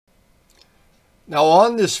Now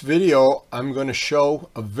on this video, I'm going to show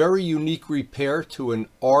a very unique repair to an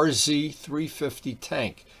RZ350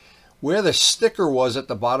 tank. Where the sticker was at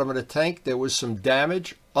the bottom of the tank, there was some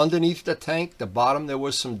damage. Underneath the tank, the bottom, there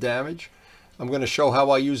was some damage. I'm going to show how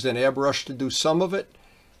I used an airbrush to do some of it,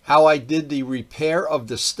 how I did the repair of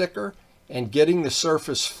the sticker and getting the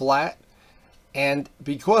surface flat. And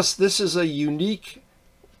because this is a unique,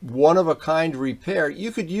 one-of-a-kind repair,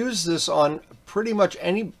 you could use this on pretty much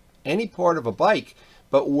any part of a bike,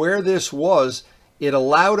 but where this was, it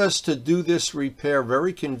allowed us to do this repair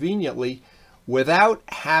very conveniently without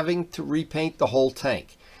having to repaint the whole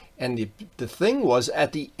tank. And the thing was,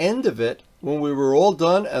 at the end of it, when we were all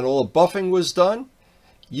done and all the buffing was done,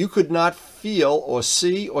 you could not feel or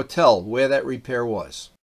see or tell where that repair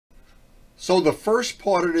was. So the first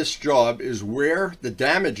part of this job is where the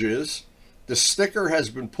damage is. The sticker has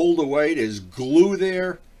been pulled away. There's glue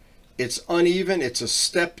there. It's uneven. It's a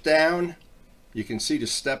step down. You can see the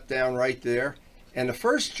step down right there. And the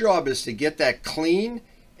first job is to get that clean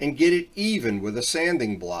and get it even with a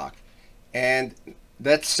sanding block. And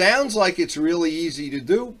that sounds like it's really easy to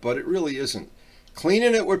do, but it really isn't.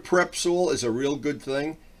 Cleaning it with Prepsol is a real good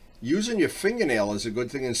thing. Using your fingernail is a good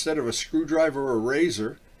thing instead of a screwdriver or a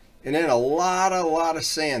razor. And then a lot of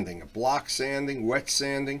sanding, block sanding, wet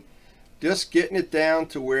sanding. Just getting it down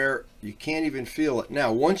to where you can't even feel it.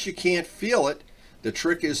 Now, once you can't feel it, the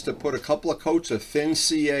trick is to put a couple of coats of thin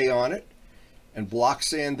CA on it and block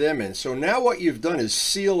sand them in. So now what you've done is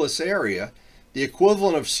seal this area, the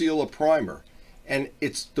equivalent of seal a primer. And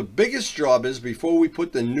it's the biggest job is before we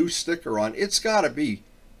put the new sticker on, it's got to be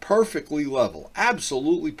perfectly level,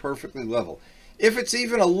 absolutely perfectly level. If it's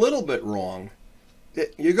even a little bit wrong,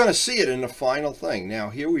 you're going to see it in the final thing.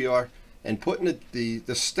 Now, here we are. And putting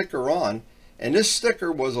the sticker on, and this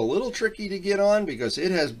sticker was a little tricky to get on because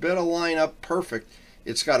it has better line up perfect.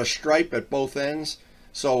 It's got a stripe at both ends,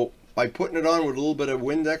 so by putting it on with a little bit of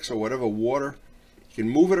Windex or whatever water, you can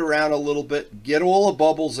move it around a little bit, get all the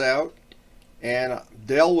bubbles out. And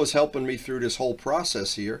Dale was helping me through this whole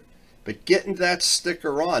process here, but getting that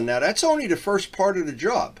sticker on, now that's only the first part of the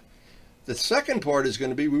job. The second part is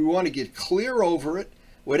going to be we want to get clear over it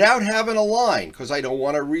without having a line, because I don't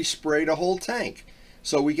want to respray the whole tank.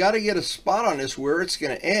 So we got to get a spot on this where it's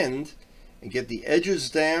going to end and get the edges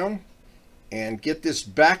down and get this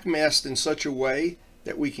back masked in such a way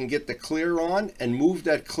that we can get the clear on and move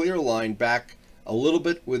that clear line back a little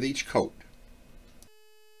bit with each coat.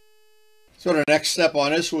 So the next step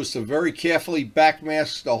on this was to very carefully back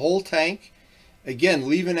mask the whole tank. Again,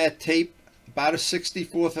 leaving that tape about a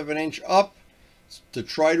 1/64 of an inch up, to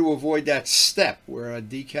try to avoid that step where a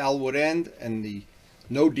decal would end and the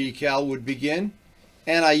no decal would begin.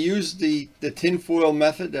 And I used the tinfoil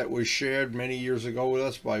method that was shared many years ago with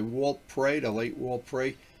us by Walt Prey, the late Walt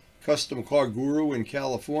Prey, custom car guru in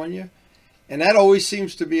California. And that always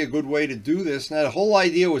seems to be a good way to do this. Now, the whole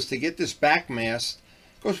idea was to get this back masked.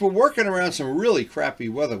 Of course, we're working around some really crappy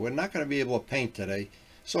weather. We're not going to be able to paint today.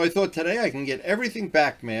 So I thought today I can get everything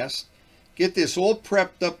back masked, get this all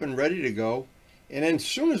prepped up and ready to go. And then as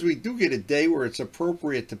soon as we do get a day where it's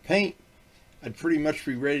appropriate to paint, I'd pretty much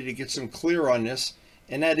be ready to get some clear on this.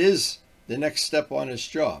 And that is the next step on this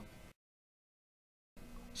job.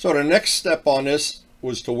 So the next step on this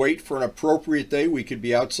was to wait for an appropriate day we could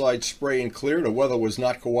be outside spraying clear. The weather was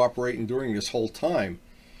not cooperating during this whole time.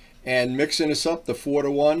 And mixing this up, the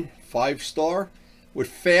 4-to-1 5-star with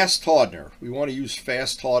fast hardener. We want to use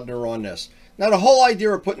fast hardener on this. Now the whole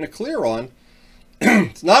idea of putting a clear on,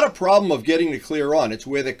 it's not a problem of getting the clear on. It's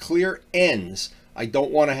where the clear ends. I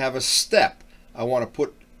don't want to have a step. I want to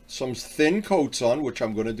put some thin coats on, which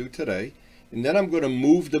I'm going to do today. And then I'm going to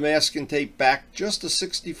move the masking tape back just a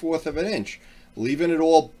 1/64 of an inch, leaving it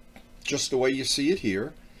all just the way you see it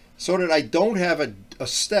here, so that I don't have a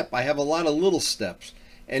step. I have a lot of little steps.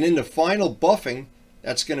 And in the final buffing,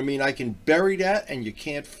 that's going to mean I can bury that and you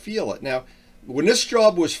can't feel it. Now, when this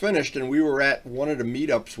job was finished and we were at one of the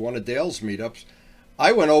meetups, one of Dale's meetups,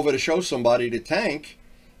 I went over to show somebody the tank,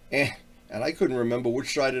 and I couldn't remember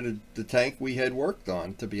which side of the tank we had worked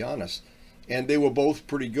on, to be honest. And they were both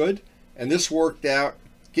pretty good, and this worked out.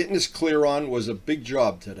 Getting this clear on was a big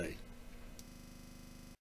job today.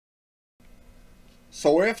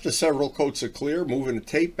 So after several coats of clear, moving the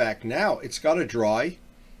tape back, now it's got to dry.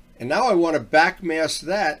 And now I want to back mask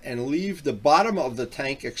that and leave the bottom of the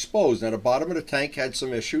tank exposed. Now the bottom of the tank had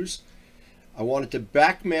some issues. I wanted to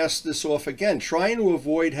back mask this off again, trying to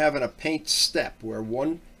avoid having a paint step where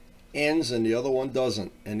one ends and the other one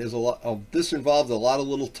doesn't. And there's a lot of this involved, a lot of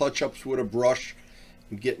little touch-ups with a brush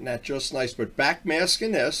and getting that just nice. But back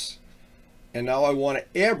masking this, and now I want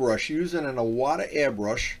to airbrush using an Iwata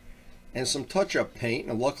airbrush and some touch-up paint,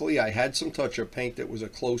 and luckily I had some touch-up paint that was a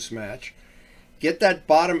close match. Get that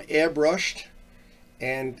bottom airbrushed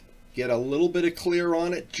and get a little bit of clear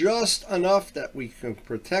on it, just enough that we can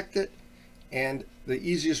protect it. And the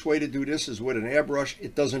easiest way to do this is with an airbrush.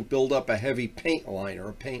 It doesn't build up a heavy paint line or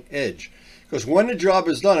a paint edge. Because when the job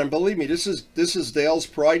is done, and believe me, this is Dale's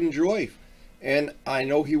pride and joy, and I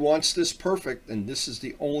know he wants this perfect, and this is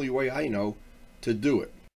the only way I know to do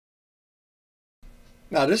it.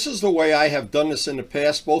 Now, this is the way I have done this in the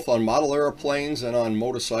past, both on model airplanes and on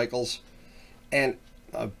motorcycles. And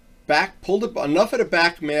pulled enough of the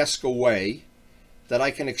back mask away that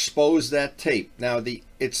I can expose that tape. Now,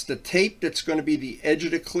 it's the tape that's going to be the edge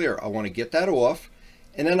of the clear. I want to get that off,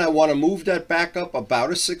 and then I want to move that back up about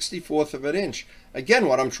 1/64 of an inch. Again,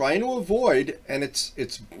 what I'm trying to avoid, and it's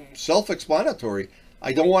self-explanatory,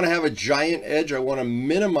 I don't want to have a giant edge. I want to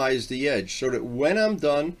minimize the edge so that when I'm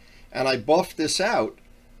done and I buff this out,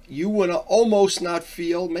 you will almost not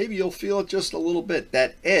feel, maybe you'll feel it just a little bit,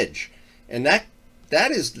 that edge. And that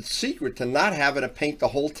is the secret to not having to paint the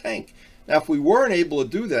whole tank. Now, if we weren't able to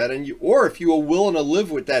do that, or if you were willing to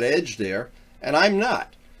live with that edge there, and I'm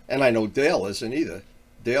not, and I know Dale isn't either.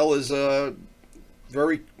 Dale is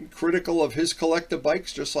very critical of his collector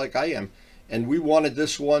bikes, just like I am. And we wanted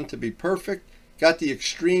this one to be perfect. Got the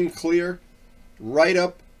extreme clear right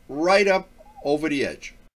up over the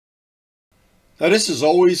edge. Now, this is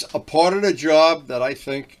always a part of the job that I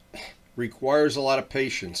think requires a lot of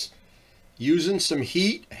patience. Using some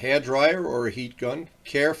heat, a hairdryer or a heat gun,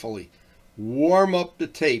 carefully warm up the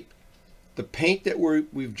tape. The paint that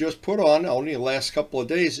we've just put on, only the last couple of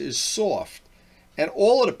days, is soft. And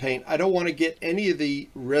all of the paint, I don't want to get any of the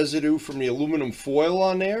residue from the aluminum foil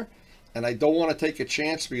on there. And I don't want to take a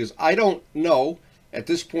chance because I don't know at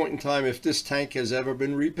this point in time if this tank has ever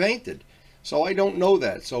been repainted. So I don't know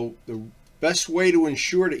that. So the best way to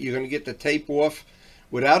ensure that you're going to get the tape off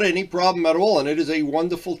without any problem at all, and it is a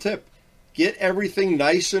wonderful tip, get everything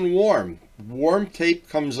nice and warm. Warm tape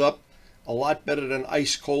comes up a lot better than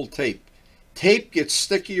ice cold tape. Tape gets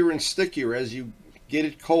stickier and stickier as you get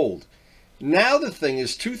it cold. Now the thing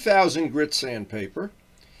is 2000 grit sandpaper,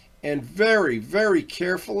 and very, very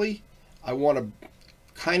carefully I want to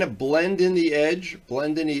kind of blend in the edge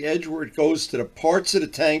where it goes to the parts of the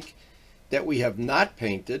tank that we have not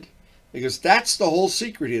painted, because that's the whole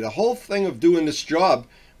secret here. The whole thing of doing this job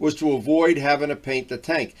was to avoid having to paint the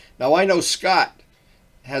tank. Now, I know Scott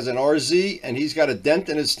has an RZ and he's got a dent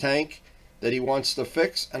in his tank that he wants to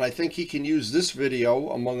fix, and I think he can use this video,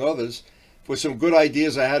 among others, for some good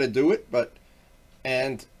ideas on how to do it.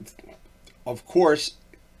 And of course,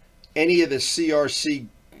 any of the CRC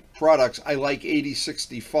products, I like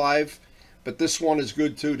 8065, but this one is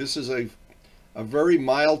good too. This is a very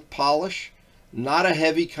mild polish, not a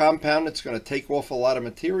heavy compound that's going to take off a lot of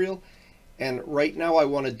material. And right now I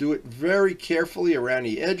want to do it very carefully around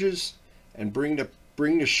the edges and bring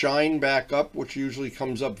the shine back up, which usually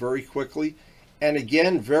comes up very quickly. And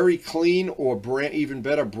again, very clean, or even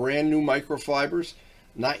better, brand new microfibers,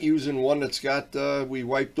 not using one that's got we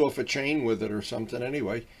wiped off a chain with it or something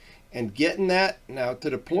anyway. And getting that now to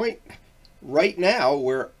the point right now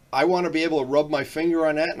where I want to be able to rub my finger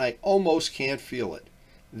on that and I almost can't feel it.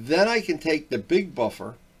 Then I can take the big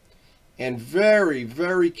buffer and very,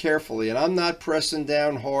 very carefully, and I'm not pressing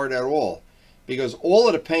down hard at all, because all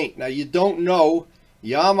of the paint, now you don't know,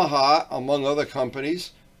 Yamaha, among other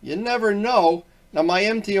companies, you never know. Now my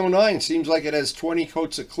MT-09 seems like it has 20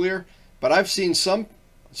 coats of clear, but I've seen some,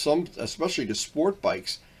 especially the sport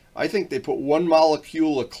bikes, I think they put 1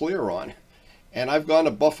 molecule of clear on, and I've gone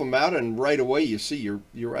to buff them out, and right away you see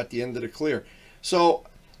you're at the end of the clear. So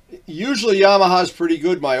usually Yamaha's pretty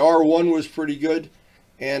good. My R1 was pretty good,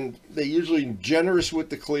 and they're usually generous with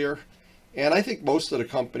the clear, and I think most of the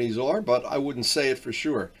companies are, but I wouldn't say it for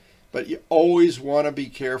sure. But you always want to be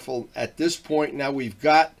careful. At this point now,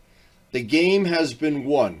 the game has been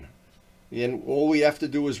won, and all we have to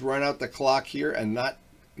do is run out the clock here and not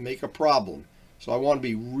make a problem. So I want to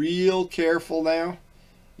be real careful now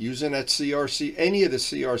using that CRC. Any of the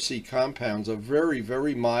CRC compounds are very,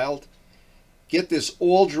 very mild. Get this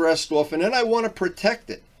all dressed off, and then I want to protect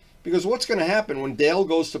it, because what's going to happen when Dale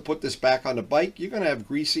goes to put this back on the bike, you're going to have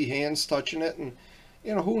greasy hands touching it, and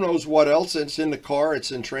who knows what else. It's in the car,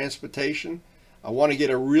 it's in transportation. I want to get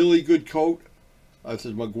a really good coat. This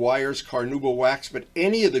is Meguiar's Carnauba wax, but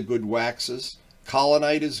any of the good waxes,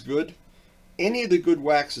 Colonite is good. Any of the good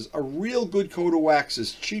waxes, a real good coat of wax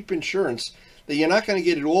is cheap insurance that you're not going to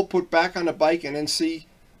get it all put back on the bike and then see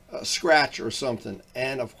a scratch or something.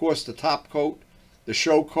 And of course the top coat, the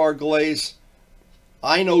show car glaze.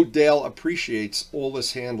 I know Dale appreciates all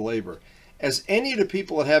this hand labor. as any of the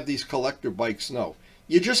people that have these collector bikes know,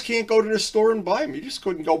 you just can't go to the store and buy them. You just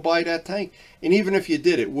couldn't go buy that tank. And even if you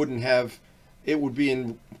did, it would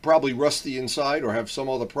be probably rusty inside or have some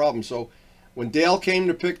other problem. So when Dale came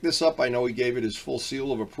to pick this up, I know he gave it his full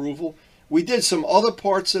seal of approval. We did some other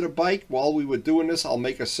parts of the bike while we were doing this. I'll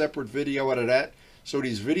make a separate video out of that so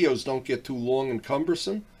these videos don't get too long and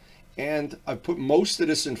cumbersome. And I put most of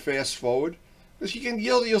this in fast forward, because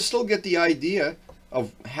you'll still get the idea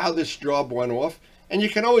of how this job went off. And you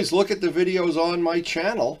can always look at the videos on my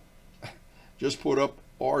channel. Just put up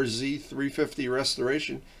Rz350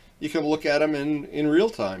 Restoration. You can look at them in real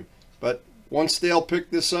time. But once Dale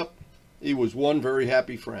picked this up, he was one very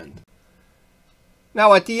happy friend.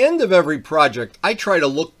 Now, at the end of every project, I try to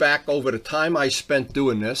look back over the time I spent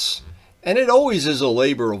doing this. And it always is a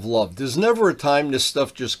labor of love. There's never a time this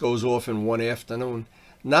stuff just goes off in one afternoon.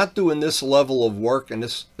 Not doing this level of work and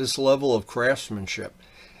this level of craftsmanship.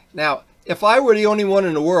 Now, if I were the only one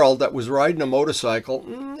in the world that was riding a motorcycle,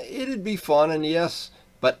 it'd be fun, and yes.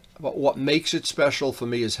 But what makes it special for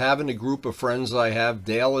me is having a group of friends I have.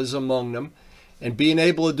 Dale is among them. And being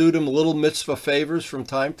able to do them little mitzvah favors from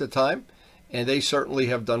time to time. And they certainly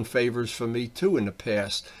have done favors for me too in the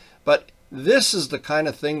past. But this is the kind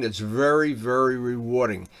of thing that's very, very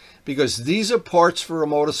rewarding, because these are parts for a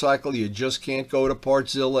motorcycle you just can't go to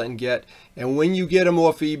Partzilla and get. And when you get them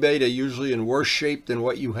off eBay, they're usually in worse shape than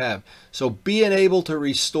what you have. So being able to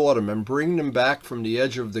restore them and bring them back from the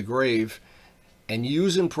edge of the grave, and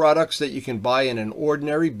using products that you can buy in an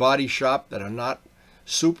ordinary body shop that are not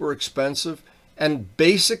super expensive, and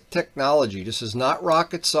basic technology. This is not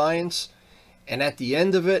rocket science. And at the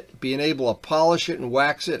end of it, being able to polish it and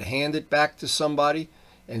wax it, hand it back to somebody,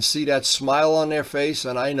 and see that smile on their face.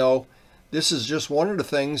 And I know this is just one of the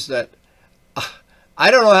things that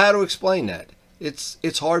I don't know how to explain that.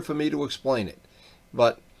 It's hard for me to explain it.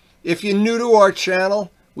 But if you're new to our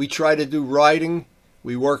channel, we try to do riding.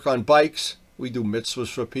 We work on bikes. We do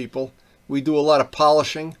mitzvahs for people. We do a lot of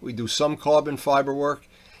polishing. We do some carbon fiber work.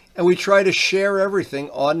 And we try to share everything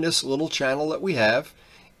on this little channel that we have.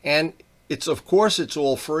 And of course, it's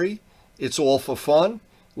all free. It's all for fun.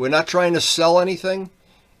 We're not trying to sell anything.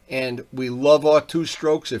 And we love our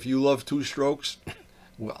two-strokes. If you love two-strokes,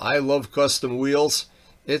 well, I love custom wheels.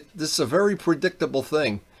 This is a very predictable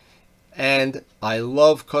thing. And I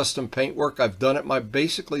love custom paintwork. I've done it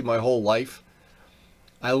basically my whole life.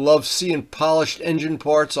 I love seeing polished engine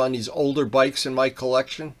parts on these older bikes in my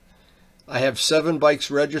collection. I have 7 bikes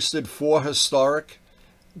registered, 4 historic.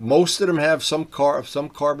 Most of them have some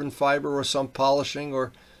carbon fiber or some polishing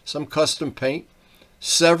or some custom paint.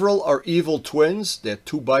 Several are evil twins. They're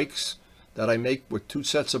 2 bikes that I make with 2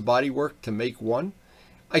 sets of bodywork to make one.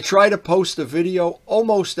 I try to post a video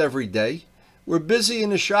almost every day. We're busy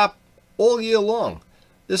in the shop all year long.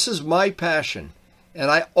 This is my passion. And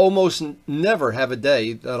I almost never have a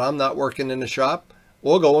day that I'm not working in the shop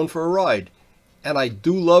or going for a ride. And I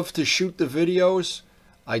do love to shoot the videos.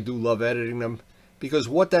 I do love editing them. Because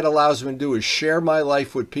what that allows me to do is share my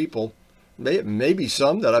life with people, maybe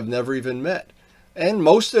some that I've never even met. And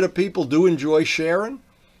most of the people do enjoy sharing.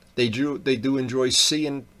 They do enjoy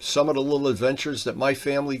seeing some of the little adventures that my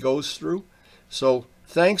family goes through. So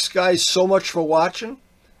thanks, guys, so much for watching.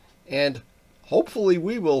 And hopefully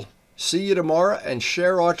we will see you tomorrow and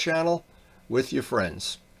share our channel with your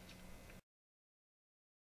friends.